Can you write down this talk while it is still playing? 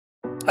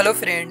Hello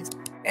friends,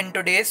 in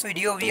today's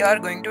video we are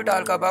going to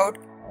talk about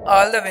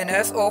all the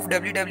winners of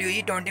WWE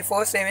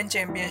 24/7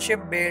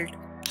 Championship belt.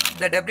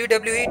 The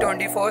WWE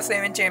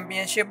 24/7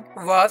 Championship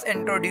was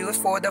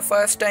introduced for the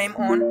first time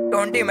on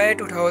 20 May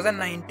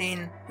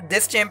 2019.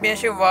 This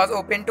championship was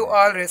open to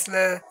all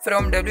wrestlers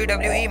from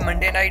WWE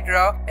Monday Night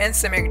Raw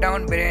and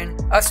SmackDown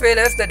brand, as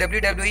well as the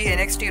WWE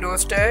NXT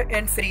roster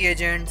and free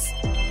agents.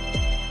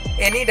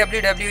 Any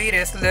WWE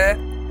wrestler,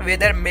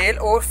 whether male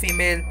or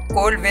female,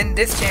 could win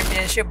this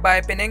championship by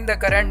pinning the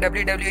current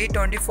WWE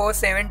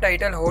 24/7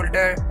 title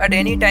holder at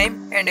any time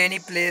and any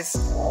place.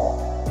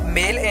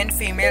 Male and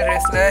female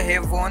wrestlers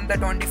have won the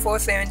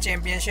 24/7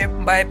 championship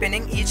by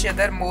pinning each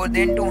other more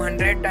than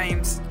 200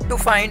 times. To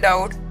find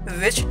out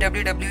which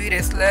WWE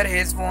wrestler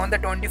has won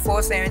the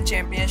 24/7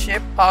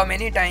 championship how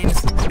many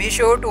times, be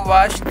sure to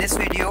watch this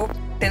video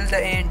till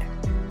the end.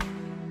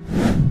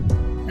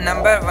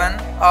 Number 1.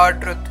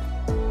 R-Truth.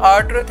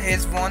 R-Truth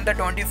has won the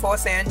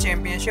 24/7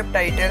 championship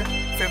title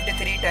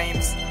 53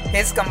 times.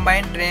 His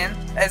combined reign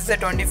as the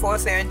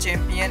 24/7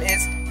 champion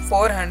is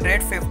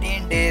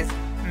 415 days,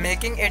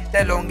 making it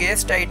the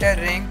longest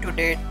title reign to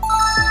date.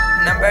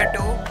 Number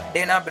 2.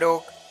 Dana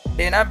Brooke.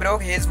 Dana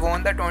Brooke has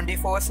won the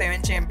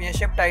 24/7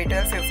 championship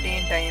title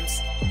 15 times.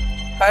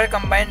 Her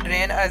combined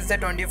reign as the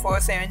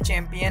 24/7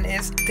 champion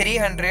is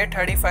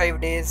 335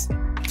 days.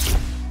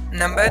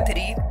 Number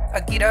 3.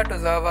 Akira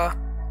Tozawa.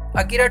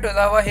 Akira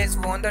Tozawa has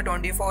won the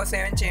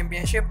 24/7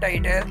 championship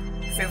title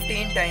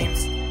 15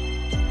 times.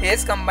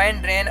 His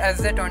combined reign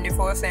as the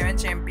 24/7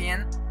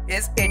 champion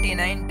is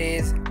 89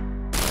 days.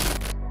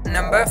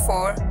 Number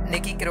 4.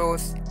 Nikki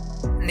Cross.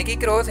 Nikki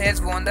Cross has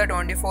won the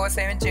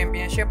 24/7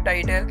 championship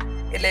title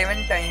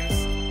 11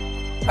 times.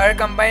 Her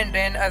combined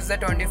reign as the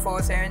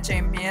 24/7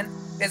 champion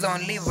is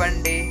only 1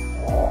 day.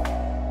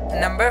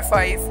 Number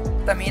 5.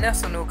 Tamina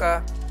Snuka.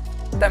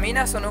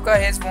 Tamina Snuka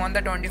has won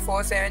the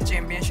 24/7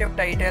 championship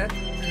title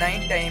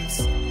 9 times.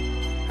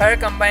 Her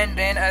combined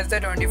reign as the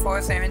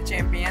 24/7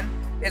 champion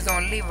is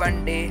only 1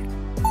 day.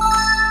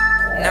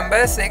 Number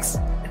 6.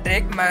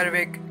 Drake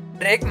Maverick.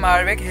 Drake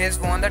Maverick has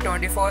won the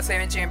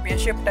 24/7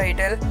 championship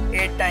title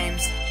 8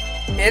 times.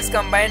 His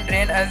combined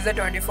reign as the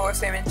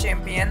 24/7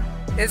 champion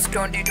is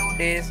 22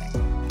 days.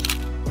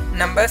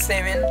 Number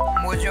 7.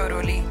 Mojo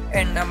Rawley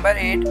and number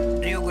 8.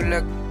 Drew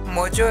Gulak.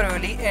 Mojo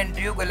Rawley and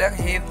Drew Gulak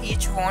have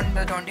each won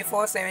the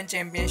 24/7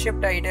 championship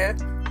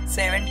title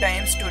 7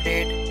 times to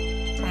date.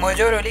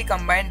 Mojo Rawley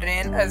combined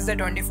reign as the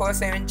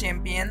 24/7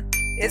 champion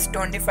is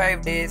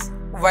 25 days,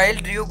 while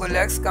Drew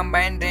Gulak's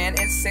combined reign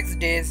is 6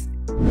 days.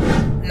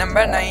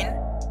 Number 9.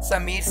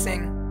 Sameer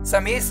Singh.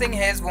 Sameer Singh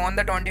has won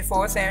the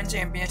 24/7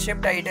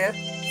 championship title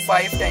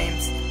 5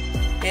 times.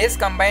 His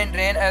combined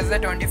reign as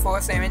the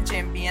 24/7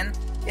 champion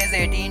is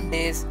 18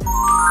 days.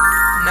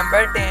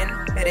 Number 10.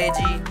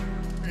 Reggie.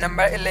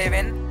 Number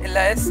 11.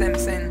 Elias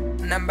Simpson.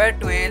 Number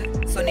 12.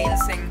 Sunil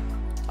Singh.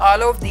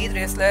 All of these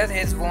wrestlers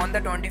has won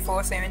the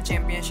 24/7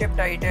 championship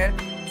title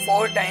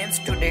 4 times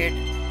to date.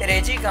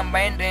 Reggie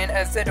combined reign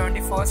as the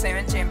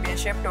 24/7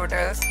 championship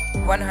totals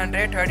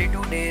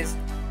 132 days.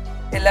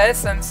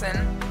 Elias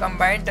Simpson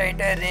combined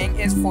title reign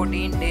is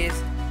 14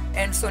 days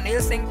and Sunil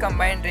Singh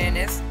combined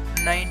reign is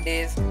 9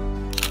 days.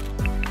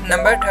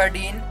 Number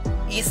 13.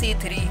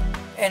 EC3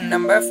 and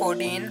number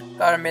 14.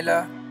 Carmella.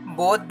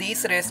 Both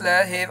these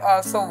wrestlers have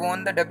also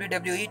won the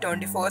WWE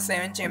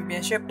 24/7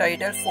 championship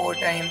title 4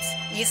 times.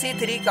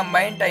 EC3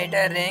 combined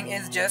title reign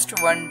is just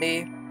 1 day,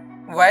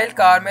 while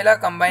Carmella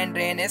combined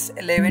reign is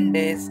 11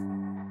 days.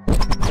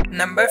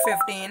 Number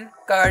 15.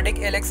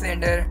 Cardiac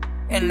Alexander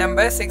and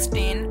number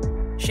 16.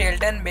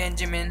 Shelton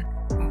Benjamin.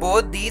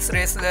 Both these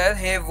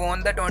wrestlers have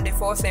won the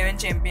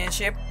 24/7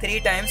 championship 3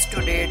 times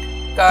to date.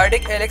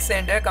 Cardiac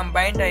Alexander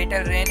combined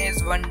title reign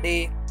is 1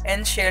 day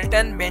and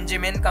Shelton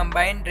Benjamin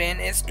combined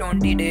reign is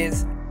 20 days.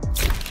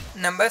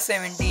 Number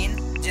 17.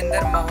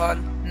 Jinder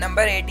Mahal.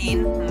 Number 18.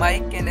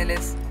 Mike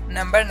Kanellis.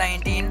 Number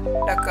 19.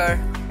 Tucker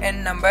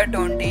and number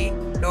 20.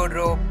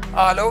 Doudrop.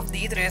 All of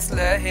these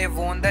wrestlers have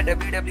won the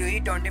WWE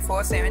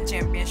 24/7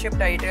 championship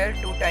title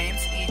 2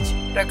 times each.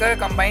 Tucker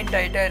combined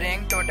title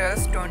reign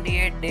totals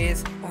 28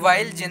 days,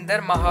 while Jinder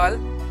Mahal,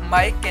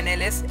 Mike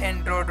Kanellis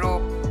and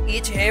Doudrop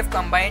each have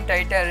combined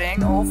title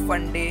reign of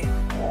 1 day.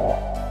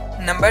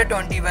 Number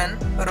 21.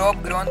 Rob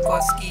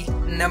Gronkowski.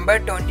 Number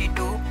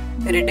 22.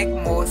 Riddick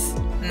Moss.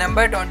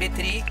 Number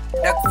 23.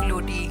 Doug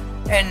Flutie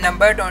and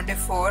number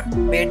 24.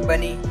 Bad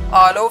Bunny.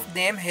 All of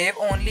them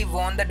have only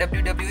won the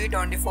WWE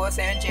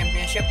 24/7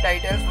 championship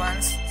titles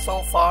once so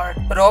far.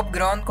 Rob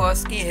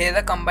Gronkowski has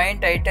a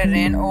combined title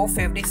reign of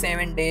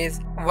 57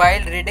 days,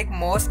 while Riddick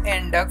Moss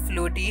and Doug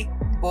Flutie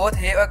both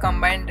have a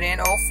combined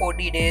reign of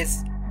 40 days.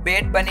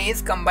 Bad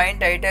Bunny's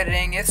combined title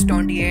reign is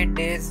 28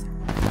 days.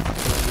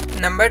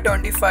 Number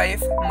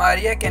 25.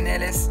 Maria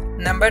Kanellis.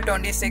 Number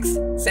 26.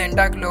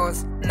 Santa Claus.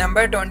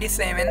 Number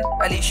 27.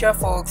 Alicia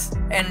Fox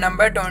and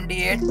number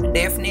 28.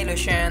 Daphne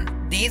Lushan.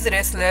 These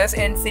wrestlers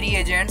and free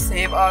agents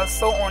have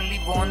also only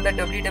won the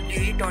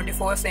WWE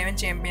 24/7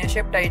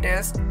 championship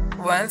titles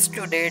once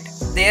to date.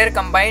 Their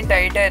combined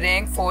title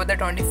reign for the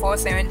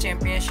 24/7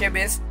 championship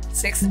is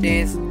 6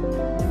 days.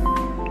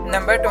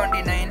 Number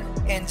 29,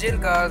 Angel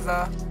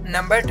Garza.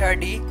 Number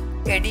 30,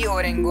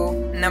 Eiditng.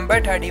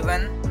 Number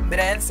 31,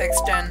 Brian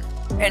Sexton.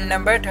 And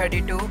number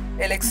 32,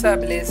 Alexa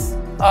Bliss.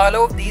 All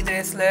of these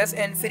wrestlers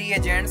and free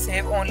agents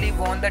have only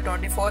won the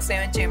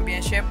 24/7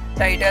 championship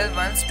title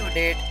once to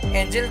date.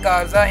 Angel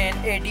Garza and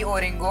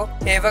Eiditng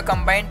have a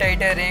combined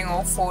title reign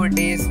of 4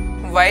 days,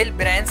 while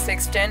Brian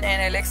Sexton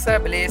and Alexa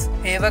Bliss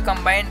have a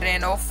combined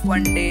reign of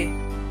 1 day.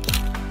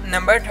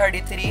 Number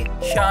 33,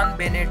 Sean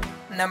Bennett.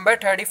 Number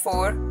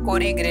 34,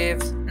 Corey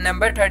Graves.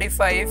 Number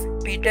 35,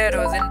 Peter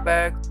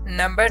Rosenberg.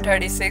 Number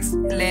 36,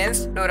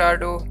 Lance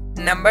Dorado.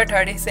 Number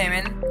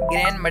 37,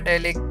 Grant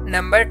Metalik.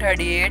 Number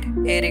 38,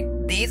 Eric.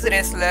 These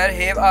wrestlers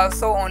have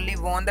also only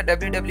won the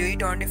WWE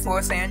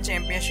 24/7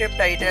 championship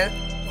title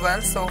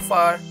once so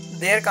far.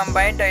 Their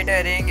combined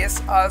title reign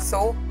is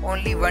also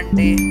only 1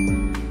 day.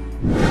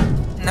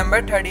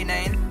 Number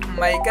 39,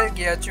 Michael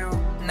Giacchio.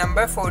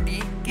 Number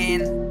 40,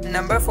 Kane.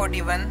 Number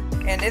 41,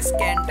 Enes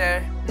Kanter.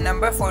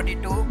 Number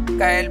 42,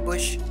 Kyle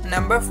Busch.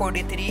 Number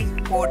 43,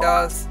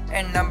 Podals.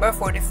 And number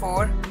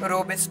 44,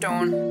 Rob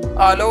Stone.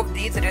 All of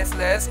these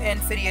wrestlers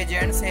and free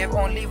agents have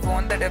only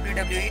won the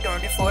WWE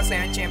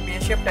 24/7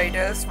 championship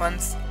titles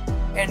once,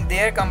 and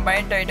their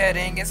combined title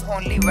reign is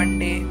only 1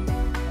 day.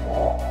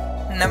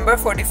 Number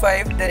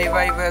 45, The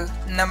Revival.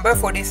 Number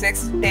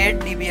 46,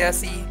 Ted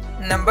DiBiase.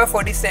 Number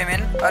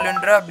 47,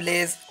 Alundra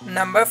Blaze.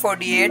 Number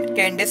 48,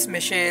 Candice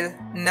Michelle.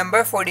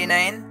 Number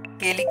 49,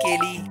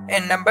 Kelly.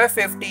 And number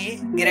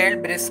 50,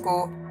 Gerald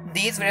Briscoe.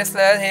 These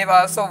wrestlers have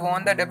also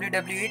won the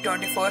WWE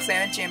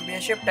 24/7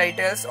 championship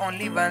titles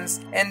only once,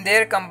 and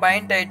their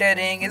combined title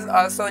reign is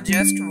also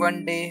just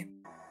 1 day.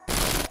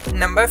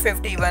 Number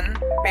 51,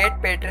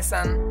 Pat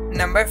Patterson.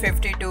 Number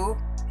 52,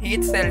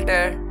 Heath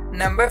Slater.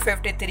 Number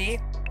 53,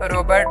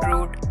 Robert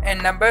Roode.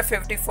 And number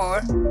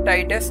 54,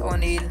 Titus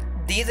O'Neil.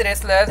 These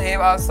wrestlers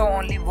have also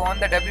only won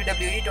the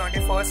WWE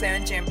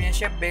 24/7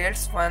 championship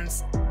belts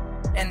once,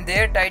 and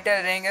their title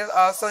reign is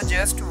also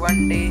just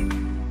 1 day.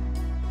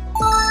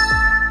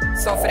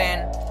 So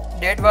friend,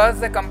 that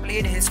was the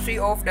complete history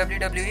of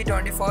WWE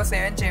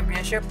 24/7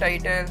 championship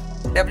title.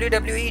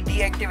 WWE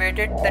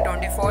deactivated the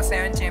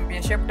 24/7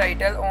 championship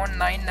title on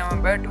 9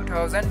 November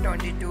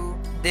 2022.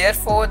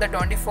 Therefore, the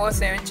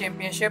 24/7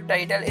 championship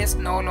title is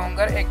no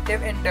longer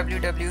active in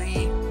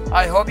WWE.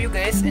 I hope you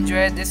guys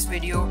enjoyed this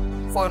video.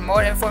 For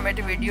more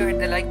informative video, hit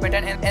the like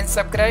button and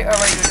subscribe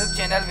our YouTube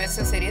channel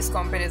Wrestle series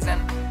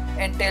comparison,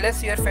 and tell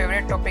us your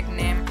favorite topic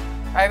name.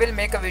 I will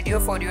make a video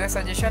for your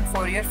suggestion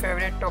for your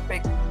favorite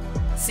topic.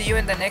 See you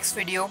in the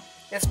next video.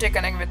 Stay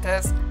connected with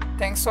us.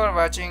 Thanks for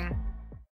watching.